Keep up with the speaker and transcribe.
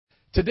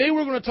Today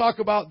we're going to talk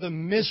about the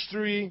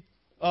mystery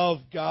of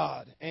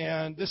God.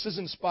 And this is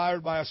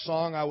inspired by a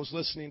song I was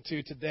listening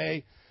to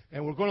today.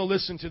 And we're going to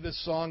listen to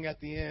this song at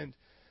the end.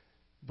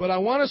 But I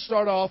want to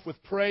start off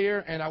with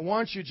prayer, and I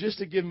want you just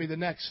to give me the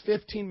next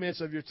 15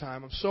 minutes of your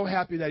time. I'm so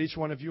happy that each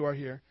one of you are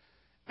here.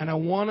 And I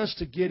want us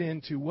to get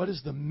into what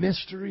is the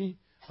mystery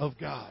of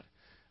God.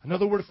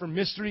 Another word for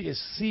mystery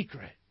is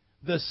secret.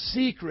 The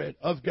secret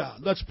of God.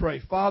 Let's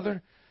pray.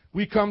 Father,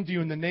 we come to you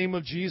in the name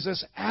of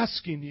Jesus,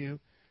 asking you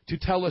to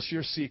tell us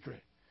your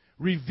secret.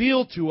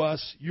 Reveal to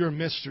us your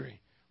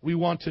mystery. We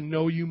want to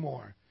know you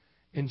more.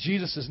 In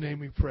Jesus' name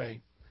we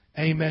pray.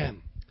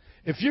 Amen.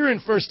 If you're in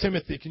 1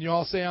 Timothy, can you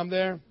all say I'm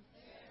there?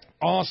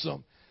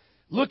 Awesome.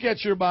 Look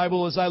at your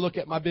Bible as I look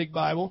at my big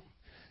Bible.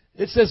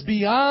 It says,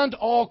 beyond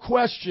all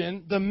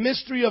question, the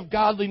mystery of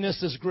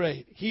godliness is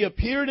great. He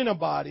appeared in a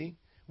body,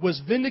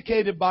 was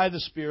vindicated by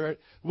the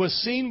Spirit, was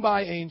seen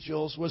by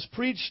angels, was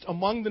preached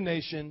among the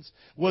nations,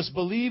 was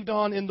believed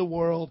on in the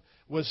world,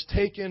 was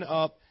taken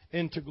up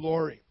into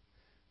glory.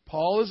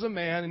 Paul is a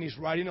man, and he's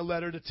writing a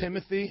letter to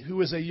Timothy, who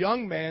is a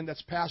young man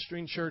that's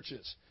pastoring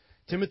churches.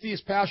 Timothy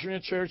is pastoring a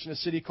church in a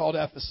city called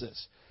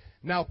Ephesus.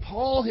 Now,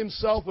 Paul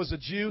himself was a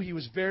Jew. He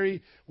was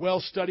very well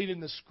studied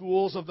in the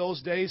schools of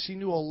those days. He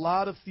knew a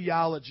lot of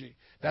theology.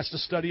 That's the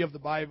study of the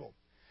Bible.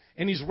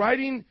 And he's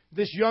writing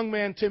this young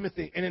man,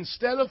 Timothy. And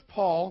instead of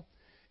Paul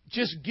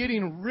just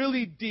getting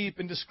really deep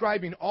and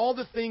describing all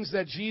the things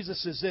that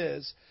Jesus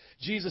is,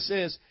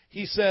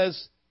 he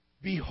says,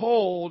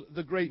 behold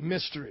the great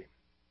mystery.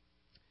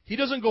 He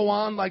doesn't go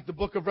on like the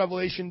book of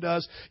Revelation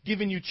does,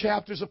 giving you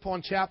chapters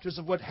upon chapters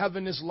of what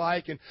heaven is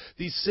like and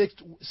these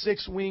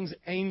six-winged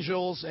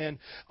angels and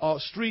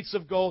streets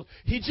of gold.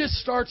 He just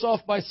starts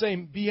off by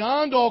saying,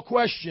 beyond all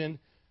question,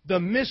 the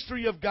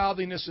mystery of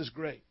godliness is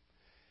great.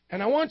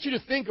 And I want you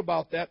to think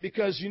about that,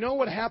 because you know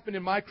what happened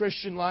in my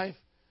Christian life?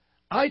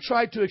 I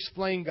tried to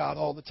explain God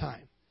all the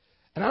time.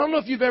 And I don't know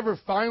if you've ever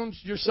found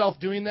yourself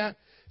doing that.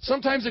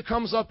 Sometimes it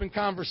comes up in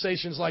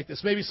conversations like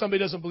this. Maybe somebody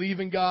doesn't believe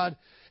in God,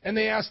 and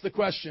they ask the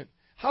question,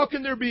 how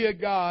can there be a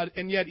God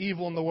and yet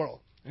evil in the world?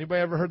 Anybody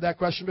ever heard that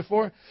question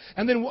before?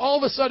 And then all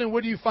of a sudden,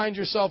 what do you find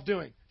yourself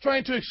doing?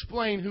 Trying to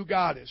explain who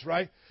God is,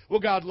 right? Well,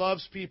 God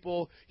loves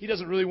people. He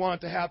doesn't really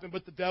want it to happen,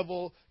 but the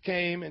devil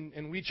came,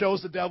 and we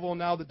chose the devil, and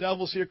now the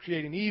devil's here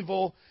creating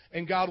evil,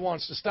 and God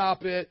wants to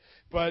stop it,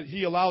 but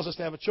He allows us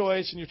to have a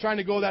choice, and you're trying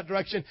to go that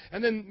direction.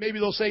 And then maybe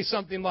they'll say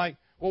something like,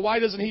 well, why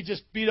doesn't He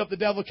just beat up the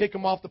devil, kick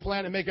him off the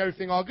planet, and make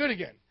everything all good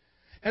again?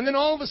 And then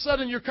all of a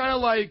sudden, you're kind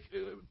of like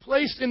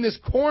placed in this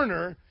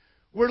corner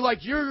where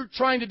like you're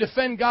trying to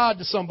defend God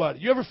to somebody.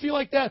 You ever feel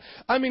like that?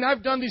 I mean,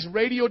 I've done these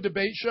radio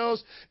debate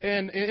shows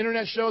and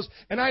internet shows,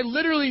 and I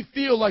literally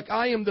feel like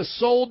I am the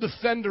sole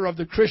defender of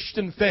the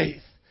Christian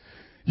faith.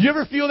 You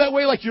ever feel that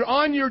way? Like you're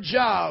on your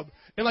job,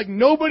 and like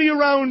nobody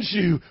around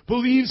you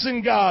believes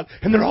in God,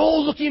 and they're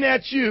all looking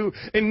at you,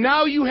 and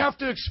now you have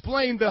to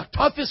explain the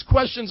toughest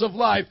questions of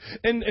life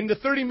in the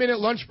 30-minute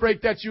lunch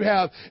break that you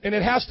have, and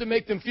it has to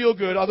make them feel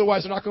good,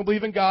 otherwise they're not going to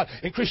believe in God,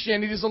 and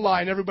Christianity is a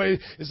lie, and everybody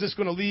is just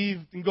going to leave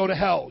and go to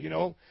hell, you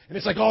know? And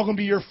it's like all going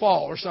to be your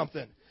fault or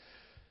something.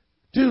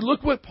 Dude,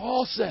 look what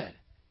Paul said.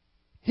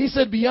 He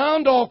said,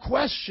 beyond all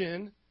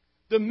question,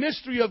 the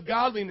mystery of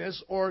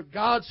godliness, or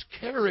God's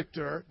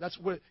character, that's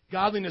what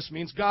godliness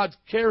means, God's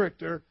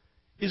character,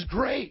 is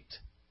great.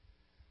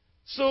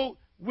 So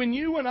when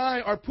you and I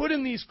are put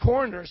in these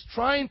corners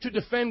trying to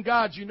defend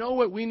God, you know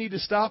what we need to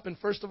stop and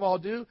first of all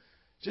do?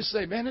 Just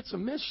say, man, it's a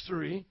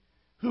mystery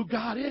who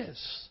God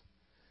is.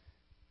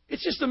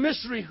 It's just a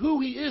mystery who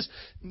He is,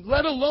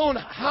 let alone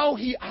how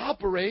He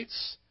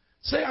operates.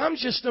 Say, I'm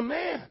just a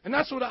man. And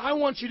that's what I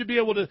want you to be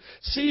able to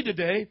see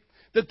today,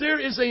 that there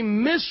is a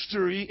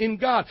mystery in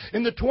God.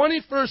 In the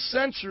 21st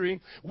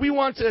century, we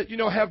want to,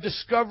 have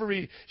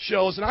discovery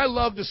shows, and I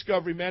love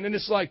Discovery, man. And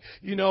it's like,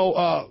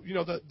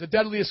 the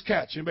Deadliest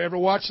Catch. Anybody ever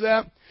watch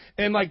that?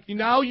 And like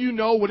now you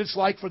know what it's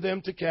like for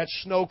them to catch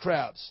snow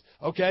crabs.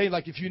 Okay,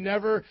 like if you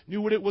never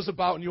knew what it was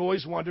about and you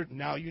always wondered,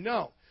 now you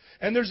know.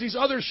 And there's these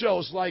other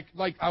shows, like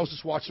I was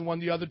just watching one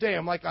the other day.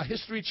 I'm like a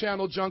History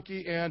Channel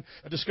junkie and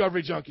a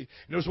Discovery junkie.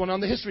 And there was one on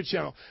the History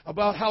Channel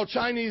about how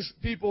Chinese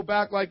people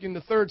back like in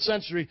the 3rd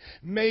century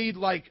made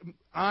like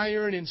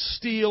iron and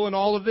steel and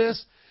all of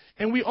this.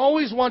 And we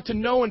always want to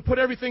know and put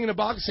everything in a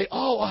box and say,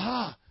 oh,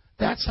 aha,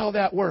 that's how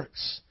that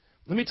works.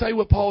 Let me tell you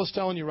what Paul is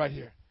telling you right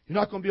here. You're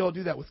not going to be able to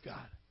do that with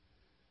God.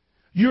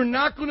 You're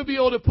not going to be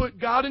able to put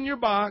God in your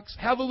box,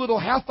 have a little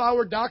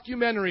half-hour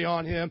documentary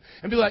on Him,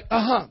 and be like,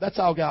 that's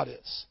how God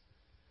is.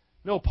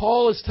 No,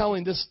 Paul is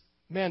telling this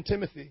man,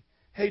 Timothy,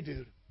 hey,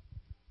 dude,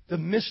 the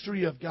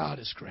mystery of God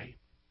is great.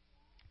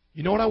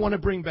 You know what I want to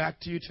bring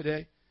back to you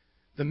today?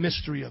 The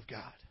mystery of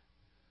God.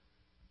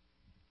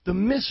 The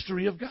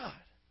mystery of God.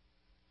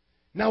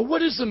 Now,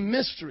 what is a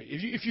mystery?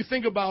 If you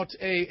think about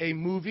a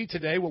movie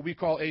today, what we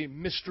call a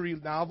mystery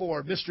novel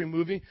or a mystery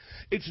movie,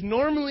 it's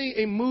normally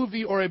a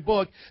movie or a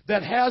book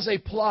that has a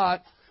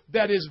plot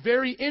that is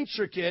very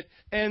intricate,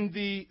 and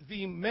the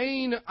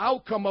main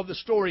outcome of the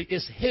story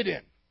is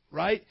hidden.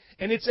 Right?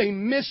 And it's a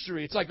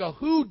mystery. It's like a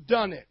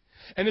whodunit.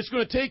 And it's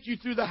going to take you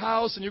through the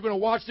house, and you're going to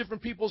watch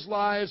different people's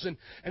lives, and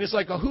it's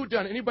like a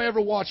whodunit. Anybody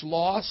ever watch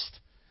Lost?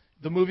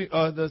 The movie,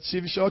 the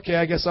TV show? Okay,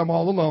 I guess I'm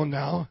all alone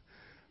now.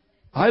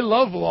 I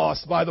love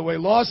Lost, by the way.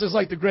 Lost is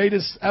like the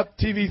greatest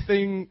TV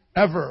thing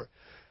ever.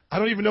 I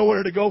don't even know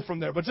where to go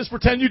from there. But just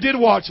pretend you did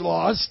watch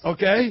Lost,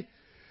 okay?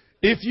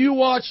 If you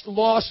watched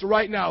Lost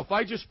right now, if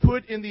I just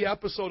put in the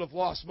episode of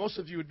Lost, most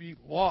of you would be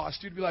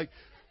lost. You'd be like,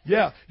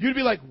 yeah. You'd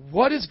be like,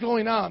 what is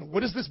going on?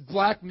 What is this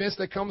black mist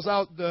that comes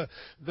out the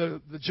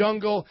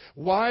jungle?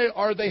 Why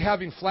are they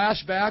having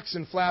flashbacks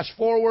and flash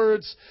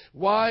forwards?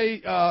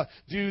 Why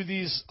do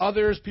these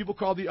others, people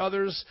called the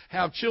others,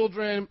 have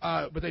children,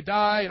 but they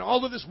die, and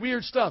all of this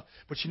weird stuff?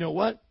 But you know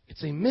what?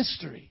 It's a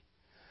mystery.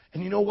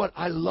 And you know what?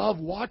 I love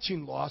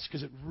watching Lost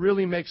because it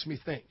really makes me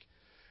think.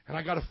 And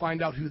I got to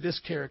find out who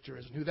this character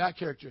is and who that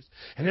character is.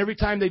 And every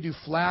time they do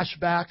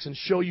flashbacks and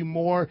show you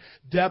more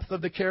depth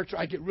of the character,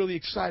 I get really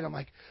excited. I'm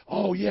like,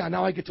 oh, yeah,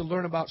 now I get to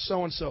learn about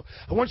so-and-so.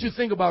 I want you to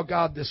think about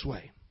God this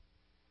way.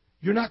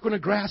 You're not going to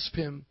grasp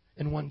Him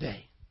in one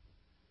day.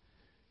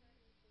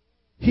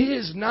 He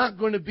is not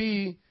going to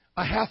be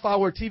a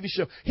half-hour TV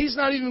show. He's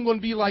not even going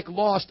to be like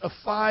Lost, a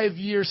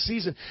 5-year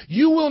season.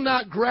 You will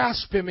not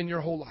grasp Him in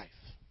your whole life.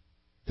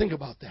 Think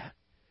about that.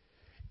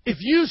 If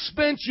you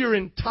spent your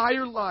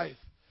entire life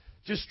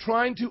just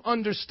trying to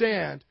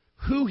understand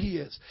who He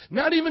is.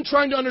 Not even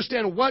trying to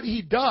understand what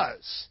He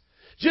does.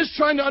 Just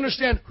trying to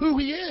understand who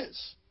He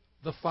is.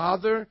 The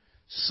Father,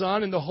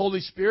 Son, and the Holy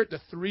Spirit, the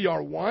three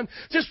are one.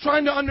 Just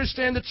trying to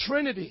understand the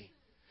Trinity.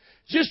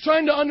 Just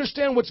trying to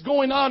understand what's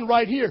going on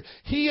right here.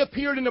 He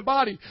appeared in a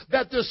body.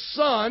 That the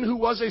Son, who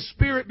was a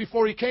spirit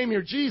before He came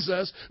here,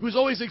 Jesus, who's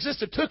always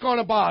existed, took on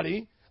a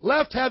body,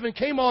 left heaven,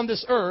 came on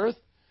this earth.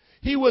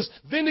 He was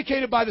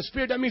vindicated by the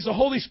Spirit. That means the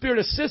Holy Spirit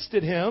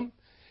assisted Him.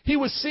 He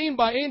was seen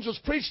by angels,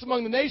 preached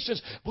among the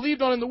nations,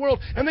 believed on in the world.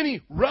 And then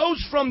He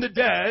rose from the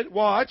dead,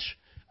 watch,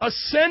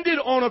 ascended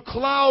on a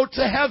cloud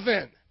to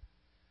heaven.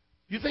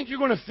 You think you're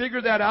going to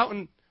figure that out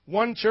in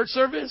one church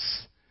service?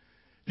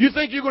 You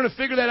think you're going to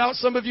figure that out,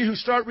 some of you who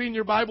start reading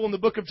your Bible in the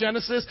book of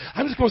Genesis?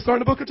 I'm just going to start in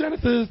the book of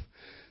Genesis.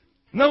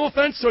 No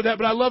offense toward that,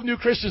 but I love new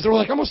Christians. They're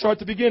like, I'm going to start at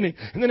the beginning.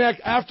 And then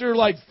after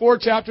like 4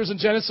 chapters in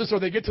Genesis, or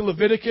they get to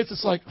Leviticus,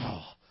 it's like,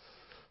 oh,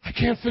 I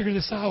can't figure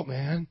this out,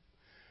 man.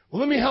 Well,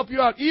 let me help you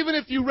out. Even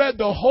if you read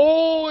the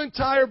whole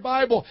entire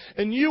Bible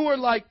and you were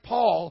like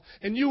Paul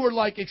and you were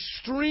like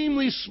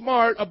extremely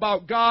smart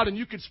about God and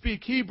you could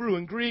speak Hebrew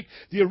and Greek,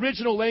 the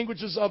original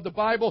languages of the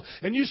Bible,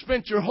 and you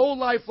spent your whole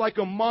life like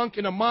a monk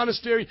in a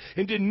monastery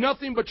and did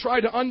nothing but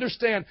try to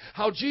understand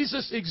how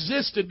Jesus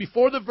existed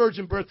before the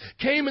virgin birth,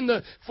 came in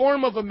the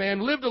form of a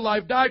man, lived a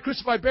life, died,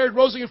 crucified, buried,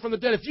 rose again from the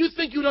dead. If you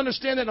think you'd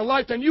understand that in a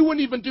lifetime, you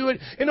wouldn't even do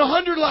it in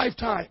 100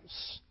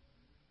 lifetimes.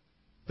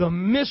 The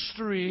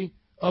mystery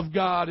of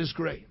God is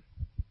great.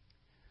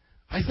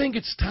 I think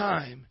it's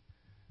time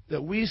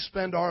that we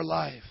spend our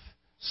life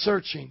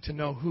searching to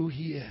know who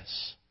He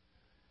is.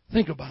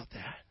 Think about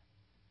that.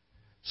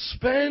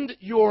 Spend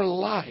your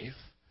life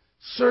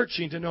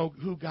searching to know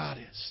who God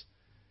is.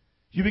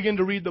 You begin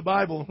to read the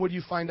Bible, and what do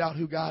you find out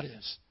who God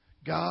is?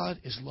 God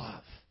is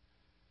love.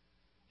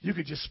 You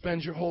could just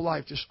spend your whole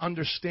life just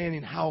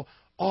understanding how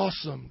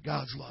awesome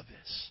God's love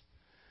is.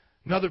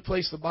 Another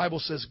place the Bible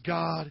says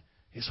God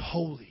is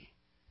holy.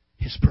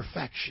 His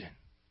perfection.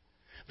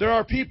 There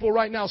are people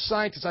right now,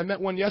 scientists. I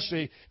met one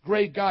yesterday,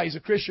 great guy. He's a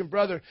Christian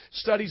brother,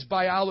 studies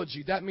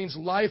biology. That means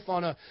life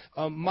on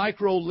a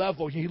micro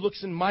level. He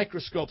looks in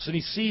microscopes and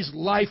he sees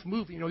life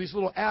moving, these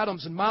little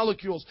atoms and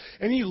molecules,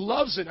 and he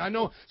loves it. I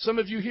know some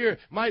of you here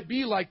might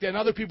be like that, and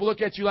other people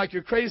look at you like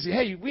you're crazy.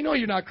 Hey, we know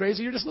you're not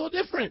crazy. You're just a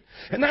little different,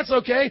 and that's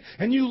okay.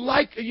 And you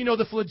like,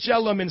 the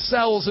flagellum and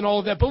cells and all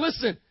of that. But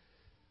listen,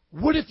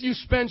 what if you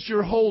spent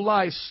your whole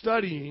life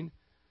studying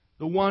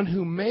the one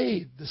who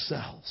made the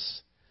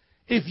cells?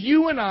 If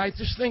you and I,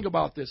 just think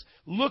about this,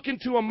 look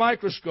into a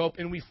microscope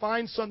and we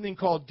find something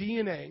called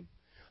DNA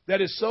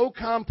that is so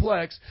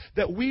complex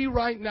that we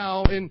right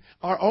now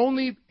are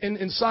only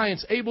in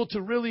science able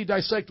to really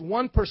dissect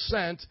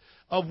 1%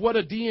 of what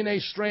a DNA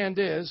strand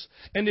is.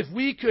 And if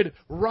we could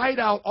write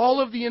out all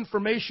of the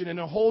information in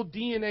a whole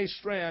DNA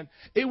strand,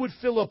 it would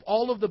fill up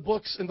all of the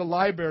books in the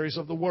libraries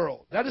of the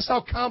world. That is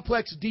how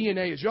complex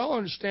DNA is. You all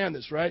understand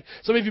this, right?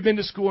 Some of you have been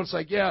to school and it's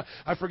like, yeah,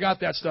 I forgot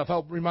that stuff.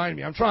 Help remind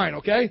me. I'm trying,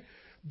 okay?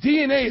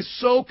 DNA is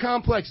so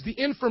complex. The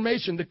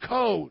information, the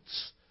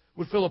codes,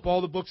 would fill up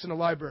all the books in the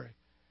library.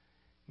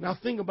 Now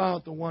think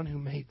about the one who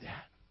made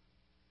that.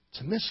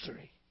 It's a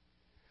mystery.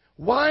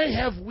 Why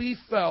have we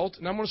felt,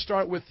 and I'm going to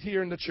start with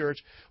here in the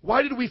church,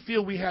 why did we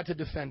feel we had to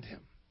defend Him?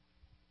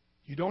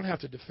 You don't have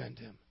to defend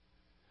Him.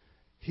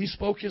 He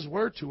spoke His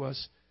word to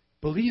us.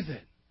 Believe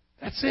it.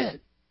 That's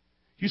it.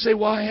 You say,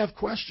 well, I have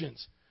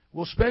questions.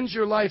 Well, spend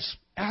your life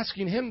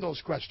asking Him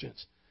those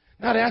questions.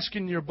 Not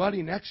asking your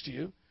buddy next to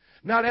you.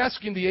 Not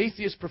asking the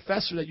atheist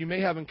professor that you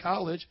may have in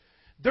college.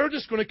 They're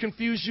just going to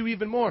confuse you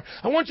even more.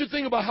 I want you to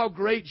think about how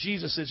great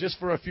Jesus is just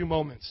for a few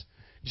moments.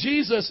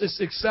 Jesus is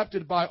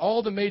accepted by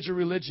all the major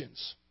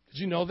religions.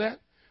 Did you know that?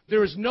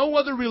 There is no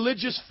other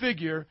religious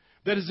figure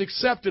that is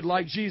accepted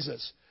like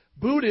Jesus.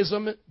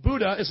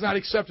 Buddha is not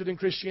accepted in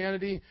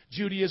Christianity,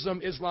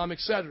 Judaism, Islam,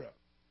 etc.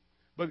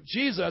 But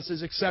Jesus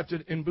is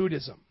accepted in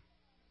Buddhism.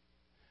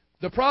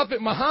 The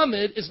Prophet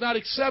Muhammad is not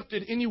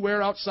accepted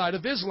anywhere outside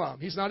of Islam.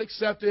 He's not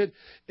accepted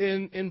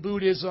in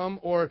Buddhism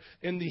or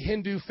in the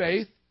Hindu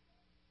faith.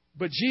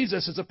 But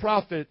Jesus is a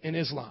prophet in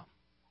Islam.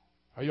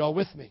 Are you all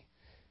with me?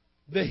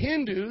 The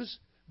Hindus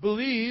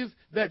believe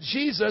that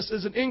Jesus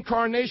is an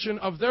incarnation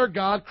of their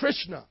God,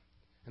 Krishna.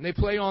 And they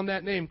play on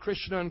that name,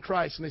 Krishna and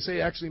Christ. And they say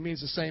it actually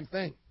means the same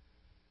thing.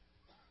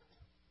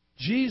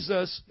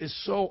 Jesus is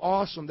so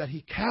awesome that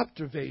he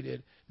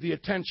captivated the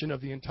attention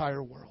of the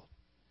entire world.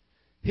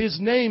 His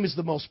name is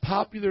the most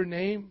popular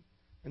name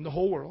in the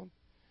whole world.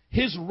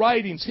 His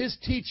writings, his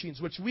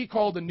teachings, which we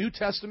call the New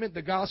Testament,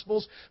 the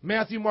Gospels,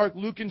 Matthew, Mark,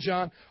 Luke, and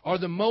John, are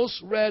the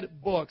most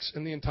read books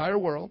in the entire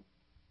world.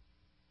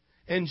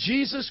 And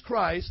Jesus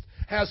Christ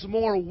has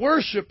more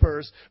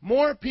worshipers,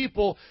 more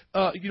people,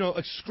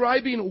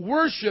 ascribing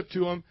worship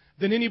to him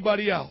than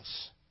anybody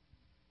else.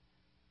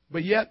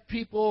 But yet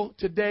people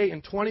today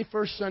in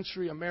 21st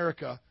century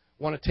America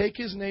want to take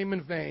his name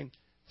in vain,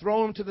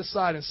 throw him to the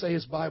side and say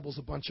his Bible's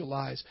a bunch of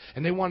lies.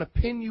 And they want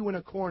to pin you in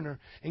a corner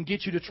and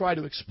get you to try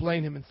to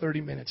explain him in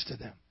 30 minutes to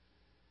them.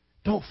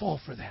 Don't fall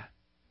for that.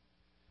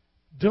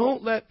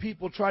 Don't let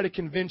people try to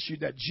convince you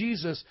that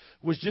Jesus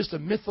was just a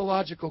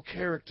mythological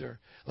character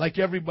like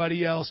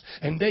everybody else,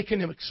 and they can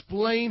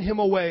explain him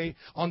away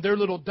on their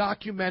little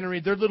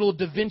documentary, their little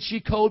Da Vinci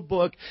Code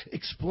book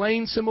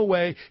explains him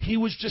away. He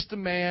was just a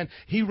man.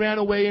 He ran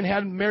away and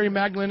had Mary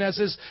Magdalene as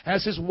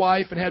his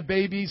wife and had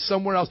babies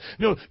somewhere else.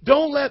 No,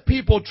 don't let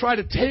people try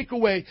to take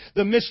away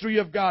the mystery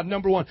of God,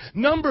 number one.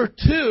 Number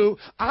two,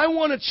 I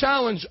want to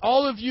challenge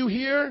all of you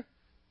here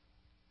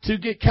to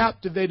get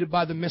captivated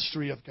by the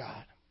mystery of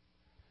God.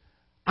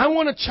 I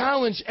want to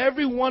challenge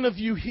every one of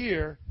you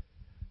here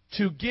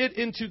to get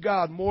into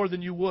God more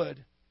than you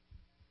would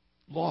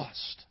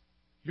Lost,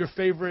 your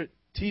favorite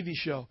TV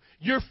show,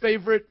 your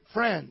favorite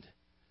friend,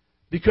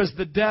 because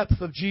the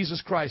depth of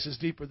Jesus Christ is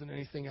deeper than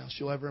anything else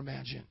you'll ever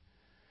imagine.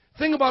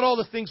 Think about all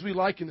the things we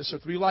like in this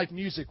earth. We like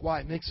music.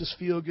 Why? It makes us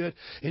feel good.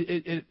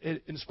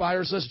 It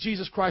inspires us.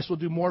 Jesus Christ will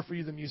do more for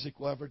you than music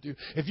will ever do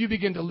if you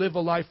begin to live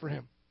a life for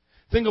him.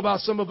 Think about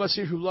some of us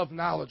here who love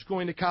knowledge,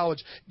 going to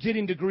college,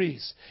 getting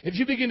degrees. If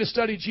you begin to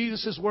study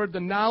Jesus' Word, the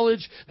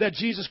knowledge that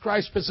Jesus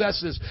Christ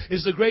possesses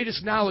is the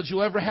greatest knowledge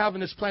you'll ever have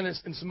on this planet,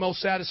 and it's the most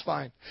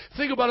satisfying.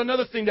 Think about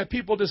another thing that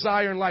people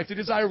desire in life. They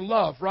desire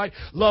love, right?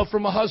 Love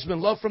from a husband,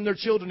 love from their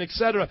children,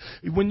 etc.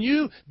 When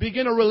you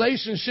begin a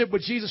relationship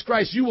with Jesus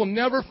Christ, you will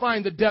never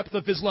find the depth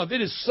of his love.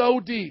 It is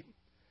so deep.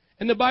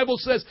 And the Bible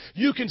says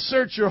you can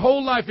search your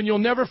whole life and you'll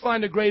never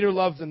find a greater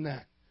love than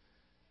that.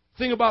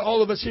 Think about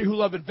all of us here who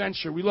love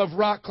adventure. We love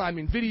rock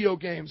climbing, video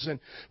games, and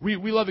we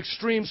love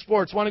extreme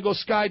sports, want to go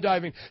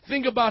skydiving.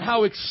 Think about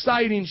how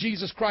exciting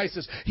Jesus Christ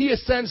is. He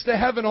ascends to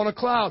heaven on a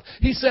cloud.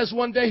 He says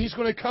one day he's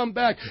going to come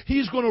back.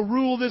 He's going to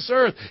rule this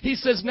earth. He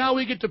says now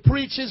we get to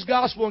preach his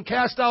gospel and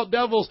cast out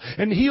devils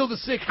and heal the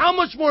sick. How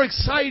much more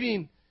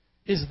exciting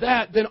is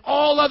that than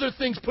all other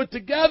things put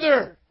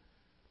together?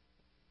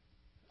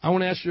 I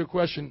want to ask you a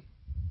question.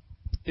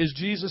 Is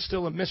Jesus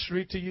still a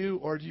mystery to you,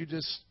 or do you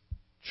just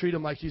treat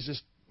him like he's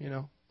just,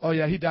 oh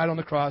yeah, he died on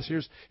the cross.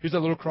 Here's that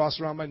little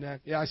cross around my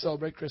neck. Yeah, I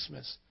celebrate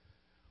Christmas.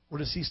 Or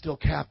does he still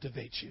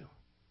captivate you?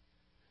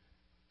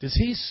 Does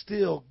he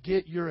still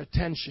get your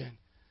attention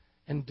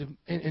and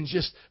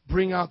just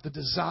bring out the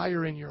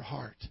desire in your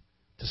heart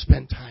to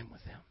spend time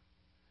with him?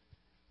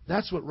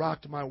 That's what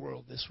rocked my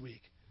world this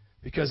week.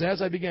 Because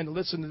as I began to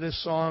listen to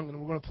this song, and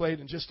we're going to play it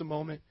in just a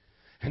moment,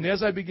 and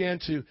as I began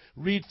to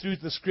read through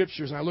the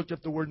scriptures and I looked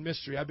up the word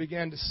mystery, I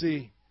began to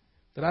see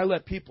that I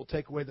let people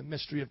take away the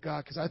mystery of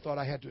God because I thought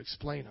I had to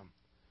explain him.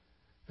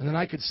 And then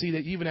I could see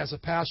that even as a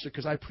pastor,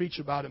 because I preach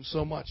about him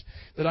so much,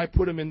 that I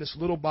put him in this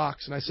little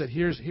box and I said,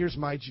 here's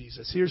my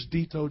Jesus. Here's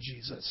Dito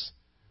Jesus.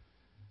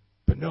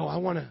 But no, I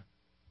want to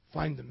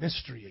find the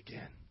mystery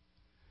again.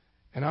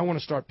 And I want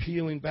to start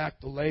peeling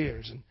back the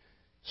layers and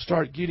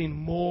start getting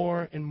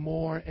more and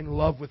more in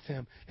love with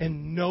him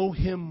and know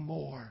him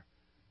more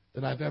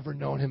than I've ever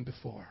known him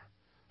before.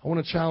 I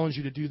want to challenge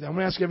you to do that. I'm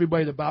going to ask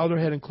everybody to bow their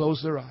head and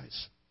close their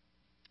eyes.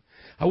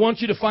 I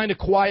want you to find a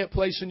quiet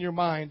place in your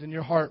mind and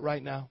your heart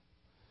right now.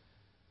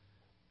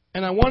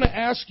 And I want to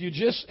ask you,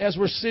 just as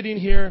we're sitting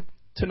here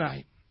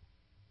tonight,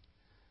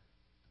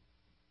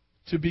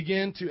 to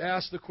begin to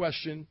ask the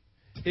question,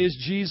 is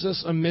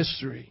Jesus a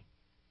mystery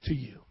to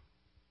you?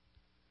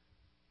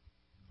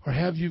 Or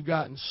have you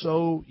gotten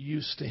so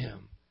used to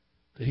him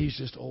that he's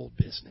just old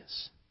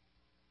business?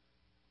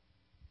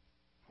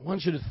 I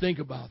want you to think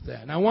about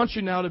that. And I want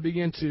you now to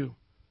begin to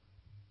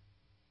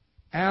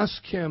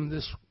ask him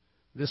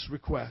this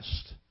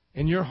request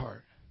in your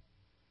heart.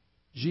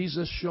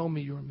 Jesus, show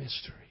me your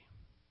mystery.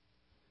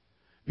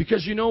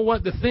 Because you know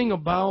what? The thing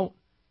about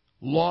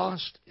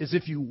Lost is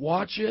if you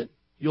watch it,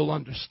 you'll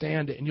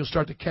understand it and you'll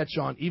start to catch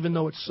on, even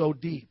though it's so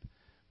deep.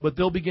 But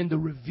they'll begin to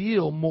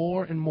reveal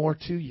more and more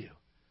to you.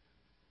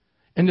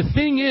 And the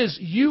thing is,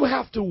 you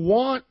have to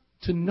want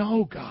to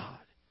know God.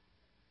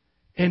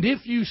 And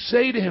if you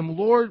say to Him,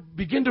 Lord,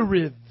 begin to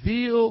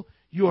reveal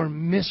your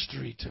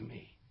mystery to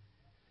me,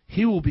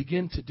 He will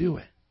begin to do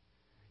it.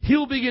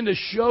 He'll begin to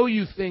show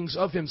you things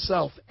of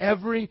Himself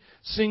every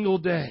single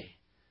day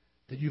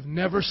that you've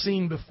never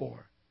seen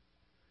before.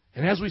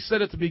 And as we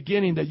said at the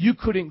beginning, that you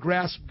couldn't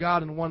grasp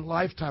God in one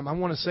lifetime, I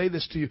want to say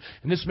this to you,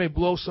 and this may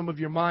blow some of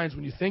your minds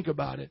when you think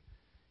about it.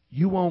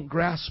 You won't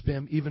grasp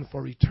Him even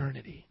for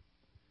eternity.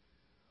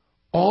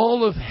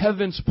 All of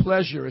heaven's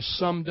pleasure is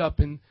summed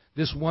up in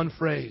this one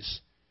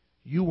phrase.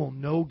 You will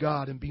know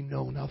God and be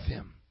known of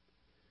Him.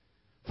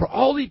 For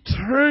all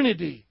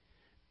eternity,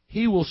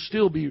 He will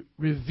still be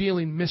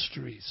revealing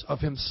mysteries of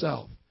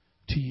Himself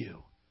to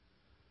you.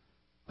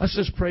 Let's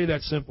just pray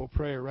that simple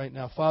prayer right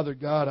now. Father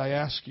God, I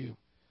ask You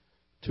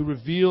to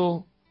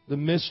reveal the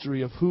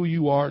mystery of who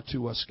You are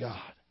to us,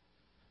 God.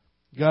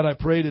 God, I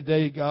pray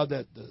today, God,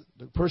 that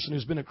the person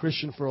who's been a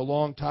Christian for a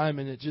long time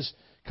and it just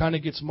kind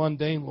of gets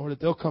mundane, Lord, that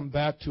they'll come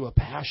back to a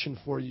passion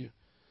for You.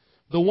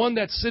 The one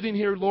that's sitting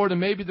here, Lord, and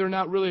maybe they're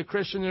not really a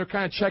Christian, they're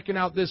kind of checking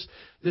out this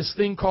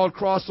thing called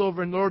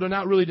crossover, and Lord, they're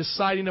not really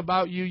deciding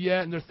about You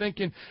yet, and they're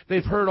thinking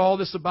they've heard all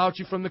this about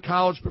You from the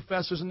college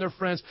professors and their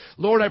friends.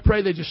 Lord, I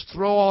pray they just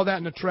throw all that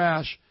in the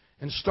trash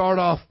and start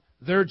off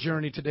their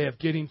journey today of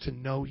getting to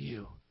know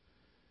You,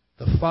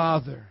 the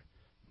Father,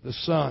 the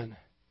Son,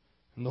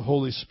 and the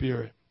Holy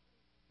Spirit.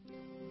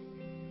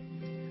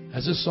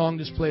 As this song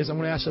just plays, I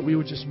want to ask that we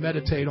would just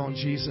meditate on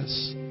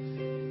Jesus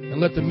and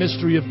let the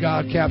mystery of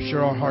God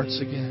capture our hearts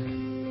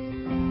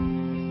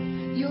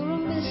again. You're a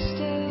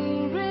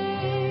mystery,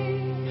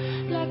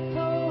 like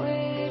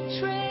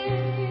poetry,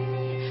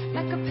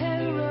 like a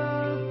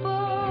parable,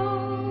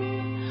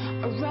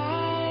 a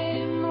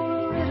rhyme or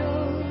a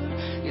riddle.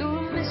 You're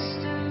a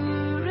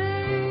mystery,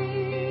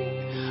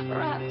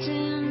 wrapped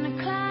in the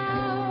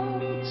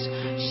clouds,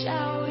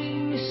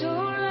 shouting so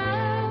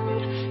loud,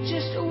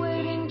 just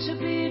waiting to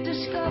be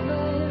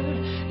discovered.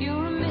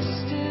 You're a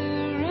mystery.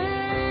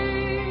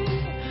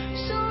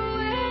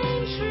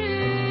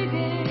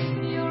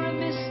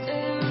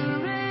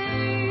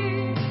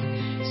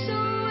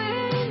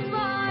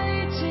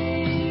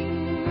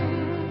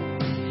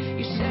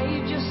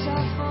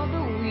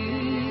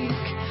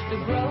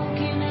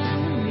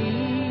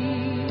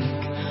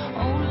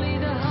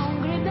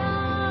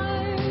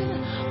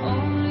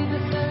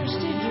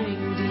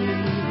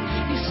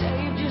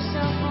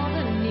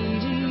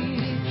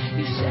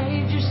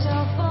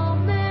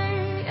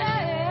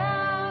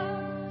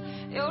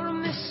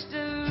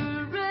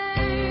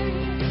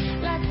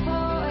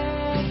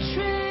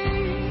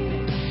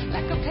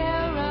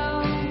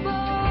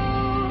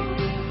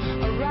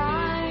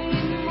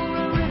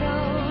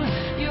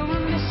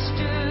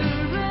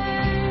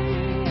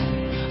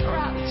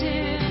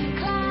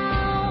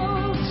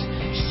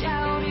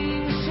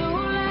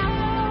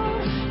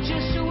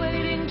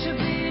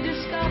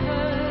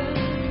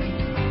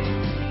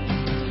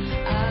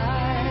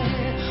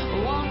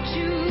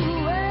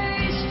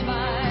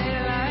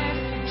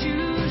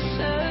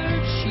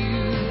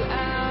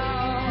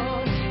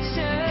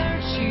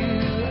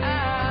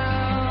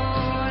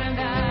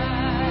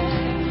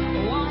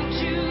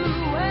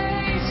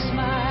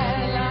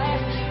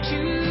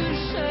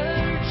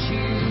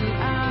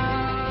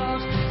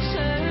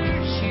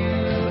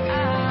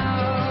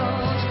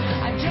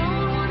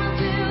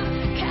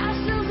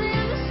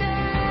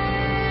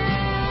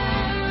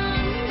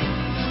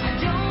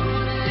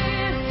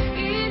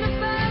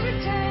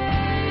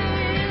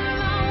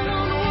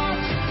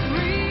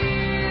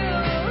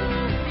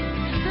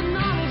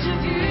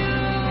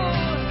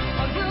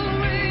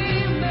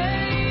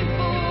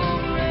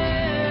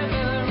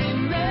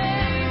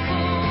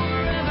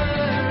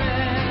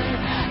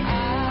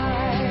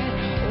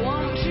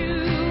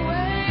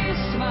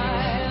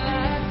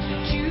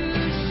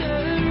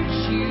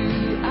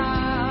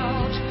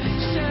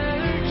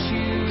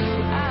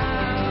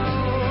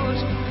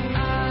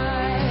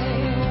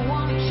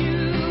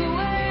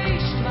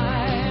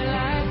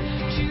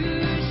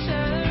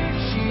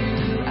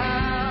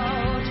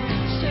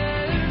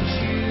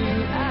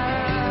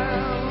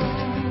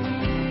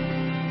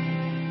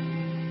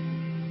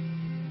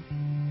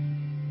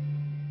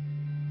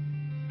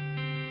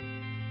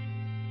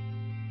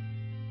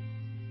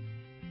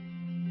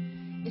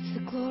 It's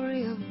the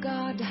glory of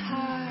God to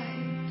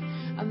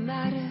hide a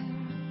matter,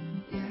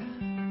 yeah.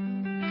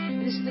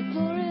 And it's the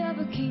glory of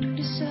a king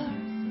to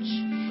search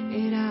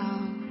it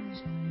out.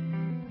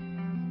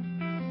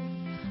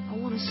 I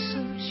want to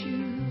search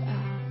You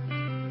out.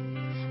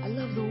 I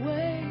love the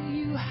way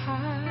You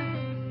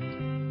hide,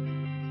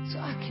 so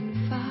I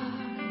can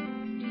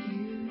find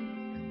You.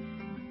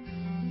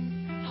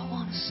 I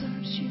want to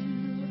search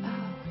You out.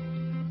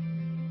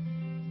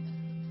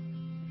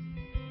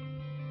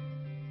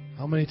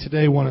 How many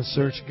today want to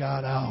search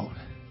God out?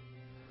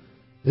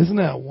 Isn't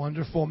that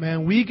wonderful,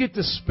 man? We get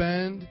to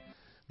spend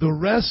the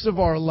rest of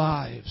our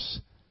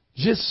lives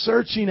just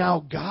searching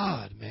out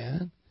God,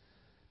 man.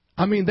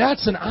 I mean,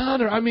 that's an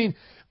honor. I mean,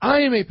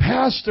 I am a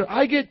pastor.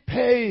 I get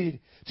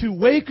paid to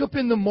wake up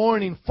in the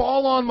morning,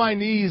 fall on my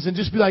knees, and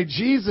just be like,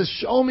 Jesus,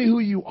 show me who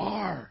You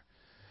are.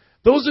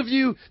 Those of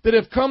you that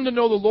have come to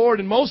know the Lord,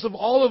 and most of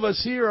all of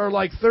us here are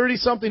like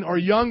 30-something or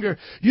younger,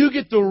 you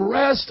get the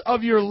rest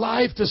of your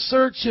life to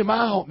search Him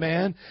out,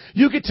 man.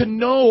 You get to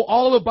know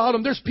all about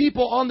Him. There's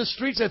people on the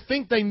streets that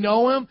think they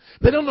know Him.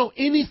 They don't know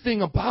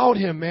anything about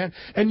Him, man.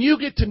 And you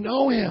get to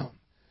know Him.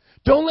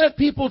 Don't let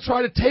people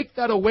try to take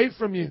that away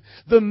from you.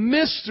 The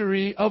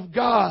mystery of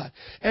God.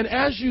 And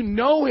as you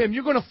know Him,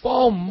 you're going to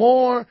fall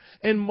more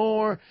and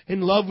more in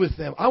love with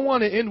Him. I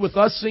want to end with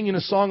us singing a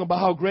song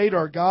about how great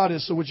our God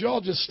is. So would you all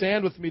just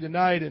stand with me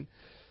tonight and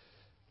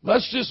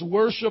let's just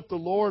worship the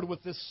Lord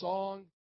with this song.